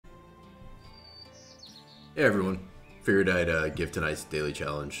Hey everyone, figured I'd give tonight's daily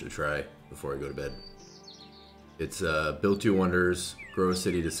challenge a try before I go to bed. It's build 2 wonders, grow a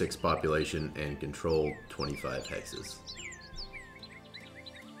city to 6 population, and control 25 hexes.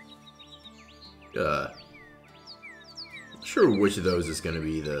 Not sure which of those is going to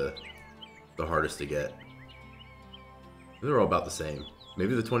be the hardest to get. They're all about the same.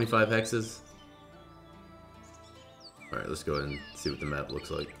 Maybe the 25 hexes? Alright, let's go ahead and see what the map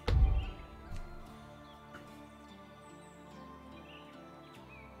looks like.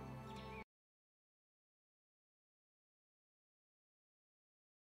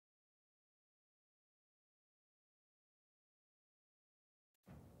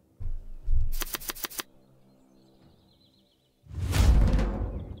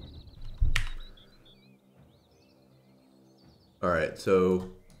 Alright, so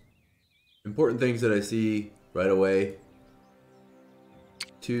important things that I see right away.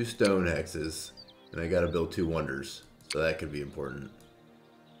 2 stone hexes, and I gotta build 2 wonders, so that could be important.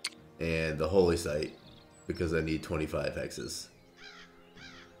 And the holy site, because I need 25 hexes.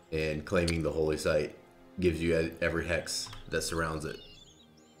 And claiming the holy site gives you every hex that surrounds it.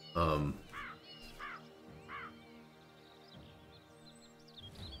 I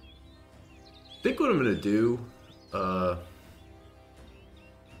think what I'm gonna do,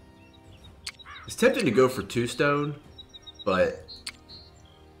 it's tempting to go for 2 stone, but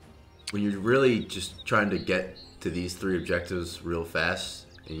when you're really just trying to get to these 3 objectives real fast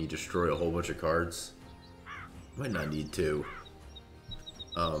and you destroy a whole bunch of cards, you might not need 2.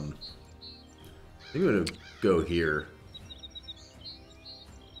 I think I'm gonna go here,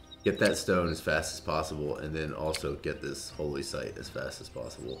 get that stone as fast as possible, and then also get this holy site as fast as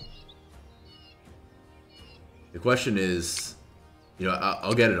possible. The question is, you know,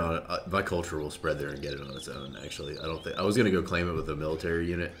 I'll get it on. My culture will spread there and get it on its own. Actually, I don't think I was gonna go claim it with a military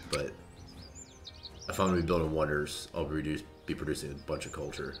unit, but if I'm gonna be building wonders, I'll be producing a bunch of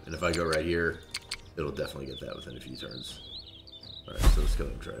culture, and if I go right here, it'll definitely get that within a few turns. All right, so let's go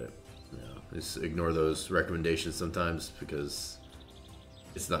ahead and try it. Just ignore those recommendations sometimes because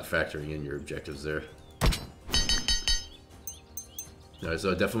it's not factoring in your objectives there. Alright,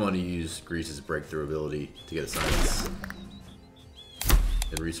 so I definitely want to use Grease's breakthrough ability to get a science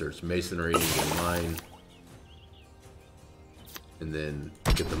and research masonry and mine, and then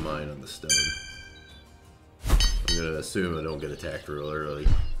get the mine on the stone. I'm gonna assume I don't get attacked real early.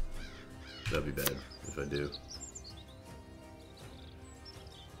 That'd be bad if I do.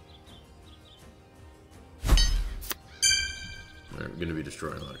 Alright, I'm gonna be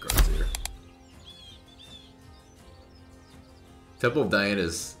destroying a lot of cards here. Temple of Diana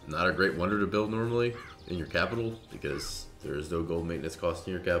is not a great wonder to build normally in your capital because there is no gold maintenance cost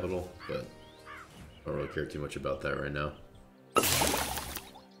in your capital, but I don't really care too much about that right now. It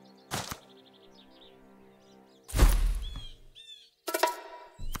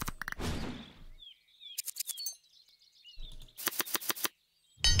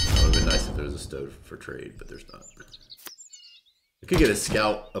would have been nice if there was a stove for trade, but there's not. I could get a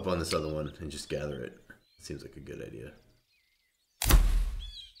scout up on this other one and just gather it. Seems like a good idea.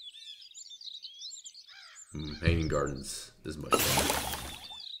 Hanging Gardens is much better.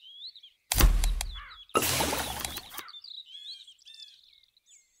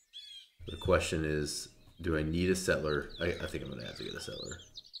 The question is, do I need a settler? I think I'm going to have to get a settler.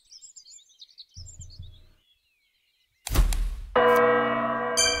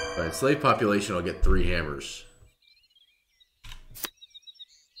 If I enslave population, I'll get 3 hammers.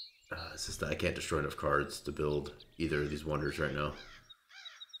 It's just that I can't destroy enough cards to build either of these wonders right now.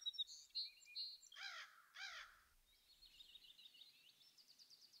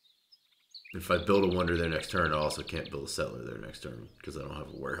 If I build a wonder there next turn, I also can't build a settler there next turn because I don't have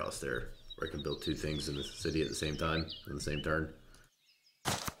a warehouse there where I can build 2 things in the city at the same time on the same turn.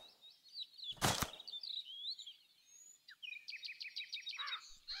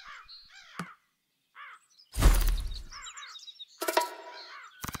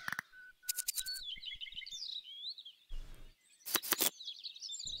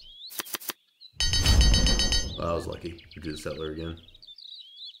 Well, I was lucky. We do the settler again.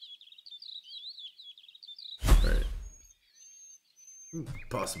 Alright.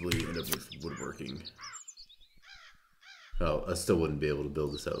 Possibly end up with woodworking. Oh, I still wouldn't be able to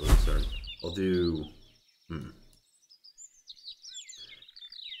build the settler this turn. I'll do...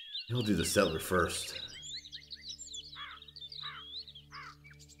 I'll do the settler first.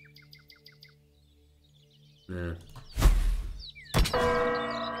 Yeah.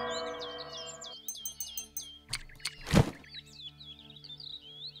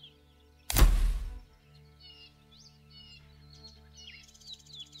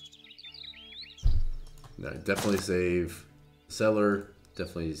 No, definitely save settler.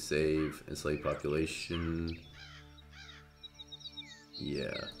 Definitely save enslaved population.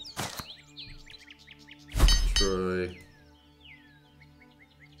 Yeah. Destroy.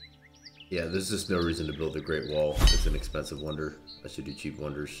 Yeah, there's just no reason to build the Great Wall. It's an expensive wonder. I should do cheap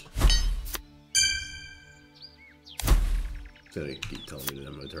wonders. It's gonna keep telling me to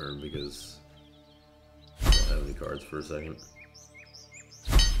end my turn because I don't have any cards for a second.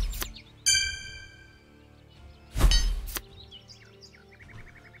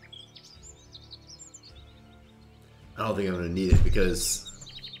 I don't think I'm gonna need it because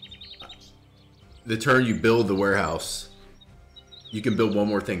the turn you build the warehouse, you can build one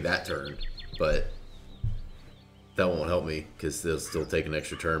more thing that turn, but that won't help me because they'll still take an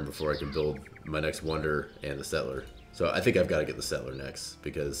extra turn before I can build my next wonder and the settler. So I think I've got to get the settler next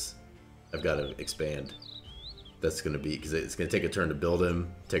because I've got to expand. That's going to be because it's going to take a turn to build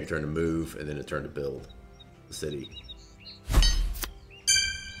him, take a turn to move, and then a turn to build the city.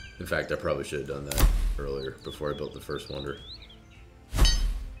 In fact, I probably should have done that earlier before I built the first wonder.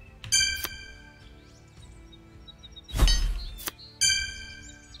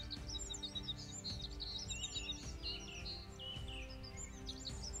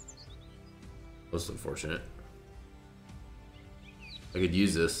 Most unfortunate. I could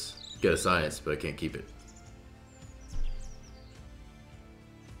use this, get a science, but I can't keep it.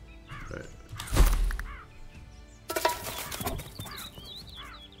 Alright.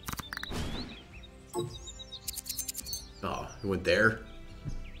 Oh, it went there?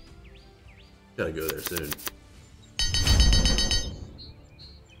 Gotta go there soon.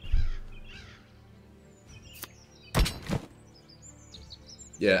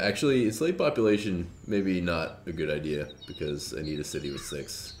 Yeah, actually, enslaved population, maybe not a good idea, because I need a city with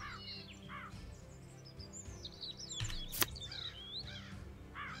 6.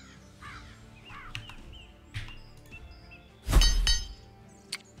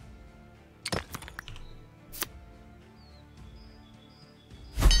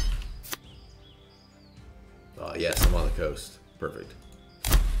 Oh, yes, I'm on the coast. Perfect.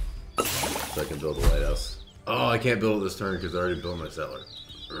 So I can build a lighthouse. Oh, I can't build it this turn because I already built my settler.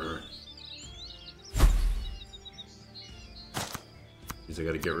 Means I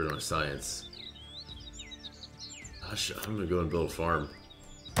gotta get rid of my science. I'm gonna go and build a farm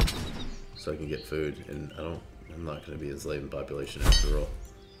so I can get food, and I'm not gonna be enslaving population after all.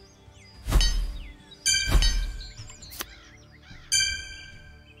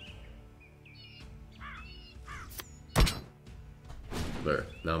 There.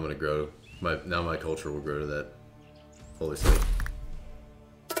 Now I'm gonna grow. Now my culture will grow to that holy site.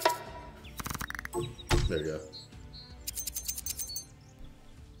 There you go.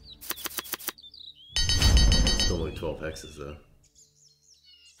 Still only 12 hexes though.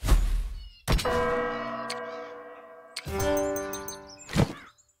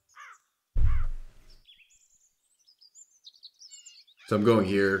 So I'm going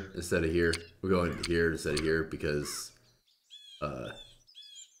here instead of here. We're going here instead of here because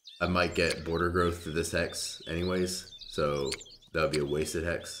I might get border growth to this hex anyways. So that would be a wasted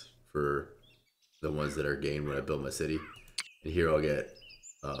hex for the ones that are gained when I build my city. And here I'll get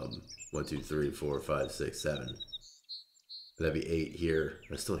 1, 2, 3, 4, 5, 6, 7. That'd be 8 here.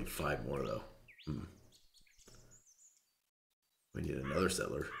 I still need 5 more though. We need another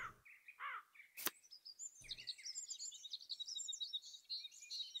settler.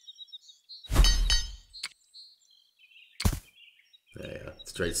 Yeah,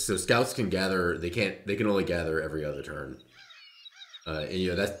 straight. So scouts can gather. They can't. They can only gather every other turn. And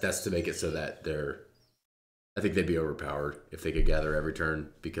you know that's to make it so that they're. I think they'd be overpowered if they could gather every turn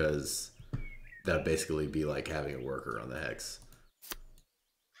because that'd basically be like having a worker on the hex.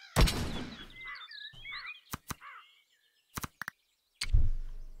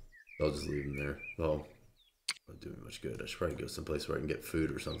 I'll just leave them there. Well, not doing much good. I should probably go someplace where I can get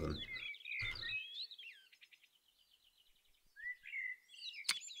food or something.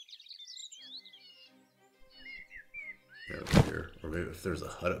 Yeah, over here. Or maybe if there's a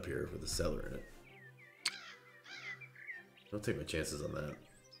hut up here with a cellar in it. I'll take my chances on that.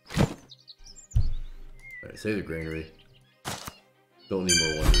 Alright, save the granary. Don't need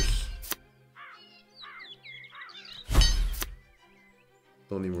more wonders.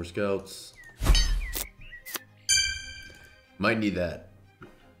 Don't need more scouts. Might need that.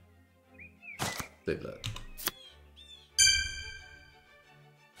 Save that.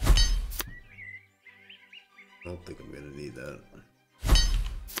 I don't think I'm gonna need that.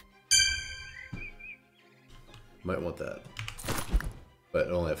 Might want that. But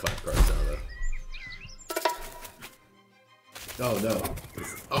I only have 5 cards now though. Oh no.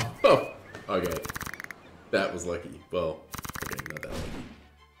 Oh, okay. That was lucky. Well, okay, not that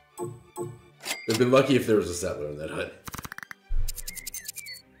lucky. It'd been lucky if there was a settler in that hut.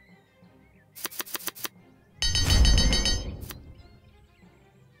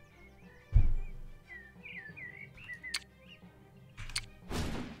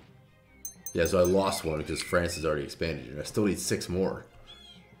 Yeah, so I lost one because France has already expanded, and I still need 6 more.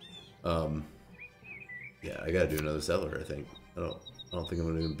 Yeah, I gotta do another settler, I think. I don't think I'm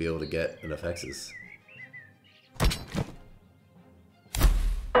gonna even be able to get enough hexes.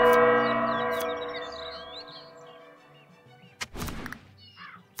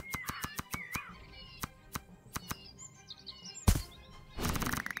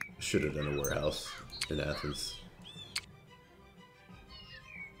 Should have done a warehouse in Athens.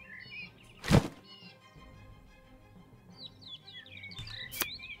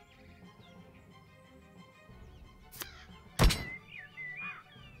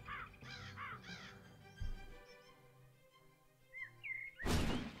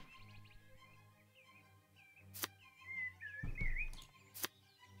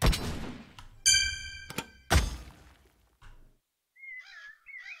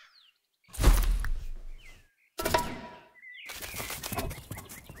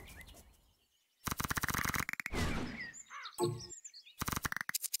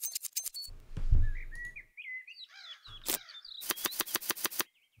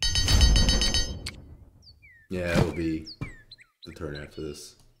 Yeah, it will be the turn after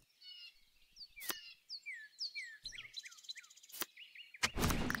this.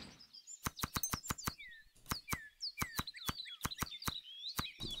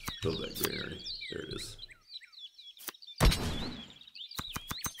 Build that granary. There it is.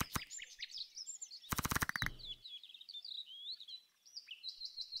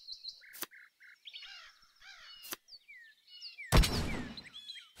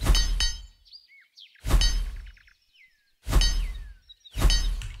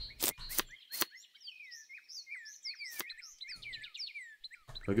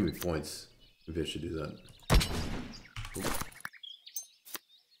 That give me points. Maybe I should do that.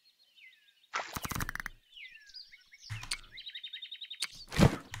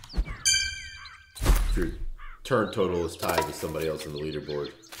 If your turn total is tied with somebody else on the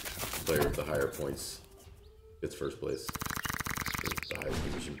leaderboard, the player with the higher points gets first place. The higher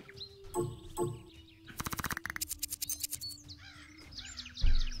position.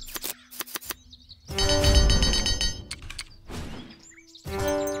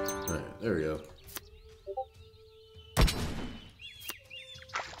 Alright, there we go.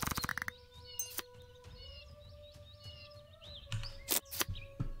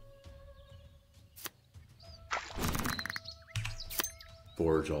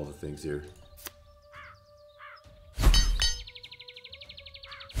 Forge all the things here.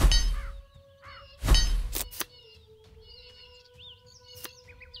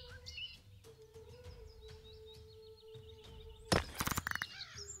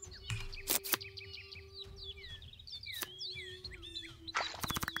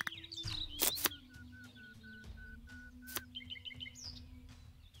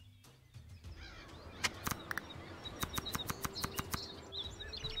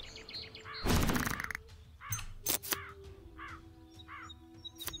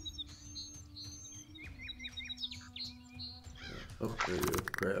 Oh, there you go.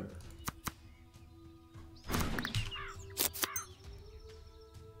 Grab.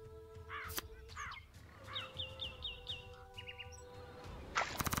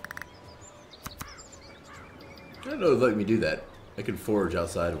 I don't know if let me do that. I can forge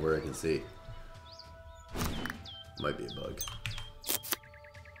outside of where I can see. Might be a bug.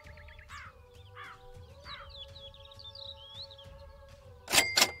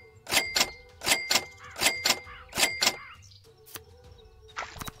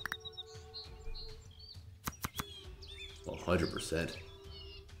 Well, 100%.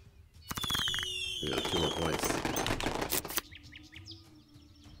 We got 2 more points.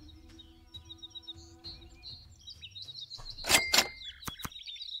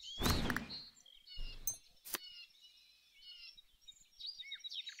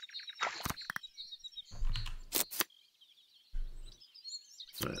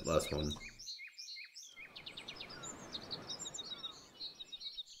 Alright, last one.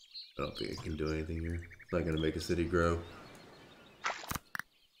 I don't think I can do anything here. It's not gonna make a city grow.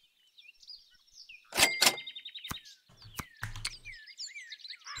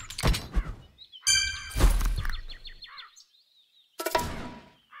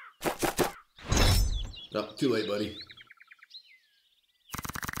 No, too late, buddy.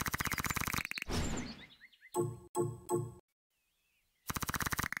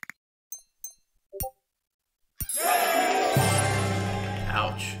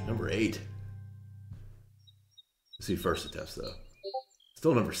 number 8. Let's see first attempts though.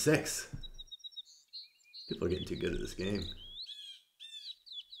 Still number 6. People are getting too good at this game.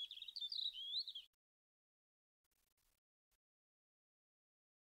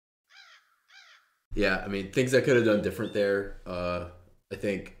 Yeah, I mean, things I could have done different there. I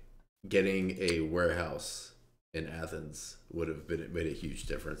think getting a warehouse in Athens would have made a huge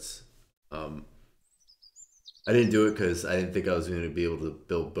difference. I didn't do it because I didn't think I was going to be able to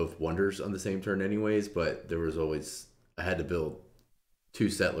build both wonders on the same turn anyways, but there was always, I had to build 2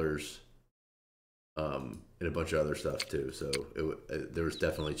 settlers and a bunch of other stuff too, so there was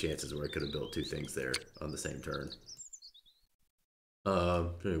definitely chances where I could have built 2 things there on the same turn.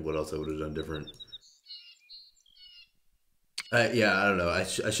 What else I would have done different? Yeah, I don't know. I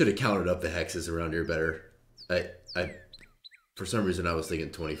should have counted up the hexes around here better. I for some reason I was thinking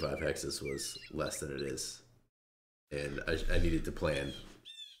 25 hexes was less than it is, and I needed to plan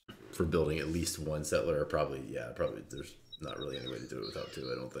for building at least 1 settler. Or probably there's not really any way to do it without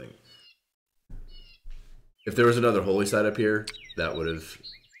 2. I don't think. If there was another holy site up here, that would have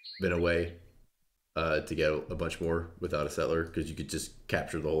been a way to get a bunch more without a settler, because you could just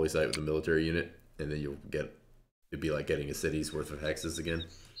capture the holy site with a military unit, and then you'll get. It'd be like getting a city's worth of hexes again.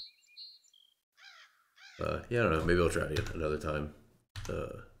 Yeah, I don't know. Maybe I'll try it another time.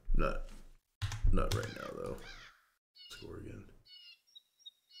 Not right now though. Score again.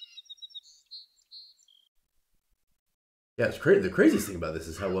 Yeah, it's crazy. The craziest thing about this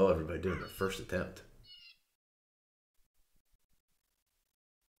is how well everybody did in their first attempt.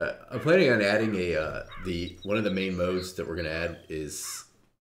 I'm planning on adding one of the main modes that we're gonna add is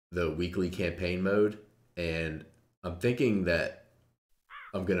the weekly campaign mode, and I'm thinking that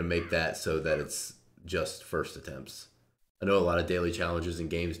I'm going to make that so that it's just first attempts. I know a lot of daily challenges and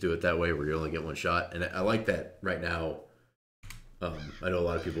games do it that way, where you only get 1 shot, and I like that right now. I know a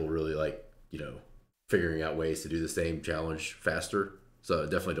lot of people really like, figuring out ways to do the same challenge faster, so I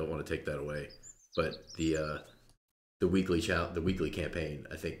definitely don't want to take that away. But the weekly campaign,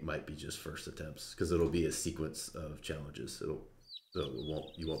 I think, might be just first attempts, because it'll be a sequence of challenges. You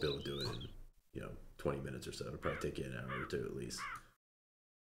won't be able to do it in 20 minutes or so. It'll probably take you an hour or 2 at least.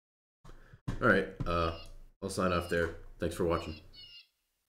 All right, I'll sign off there. Thanks for watching.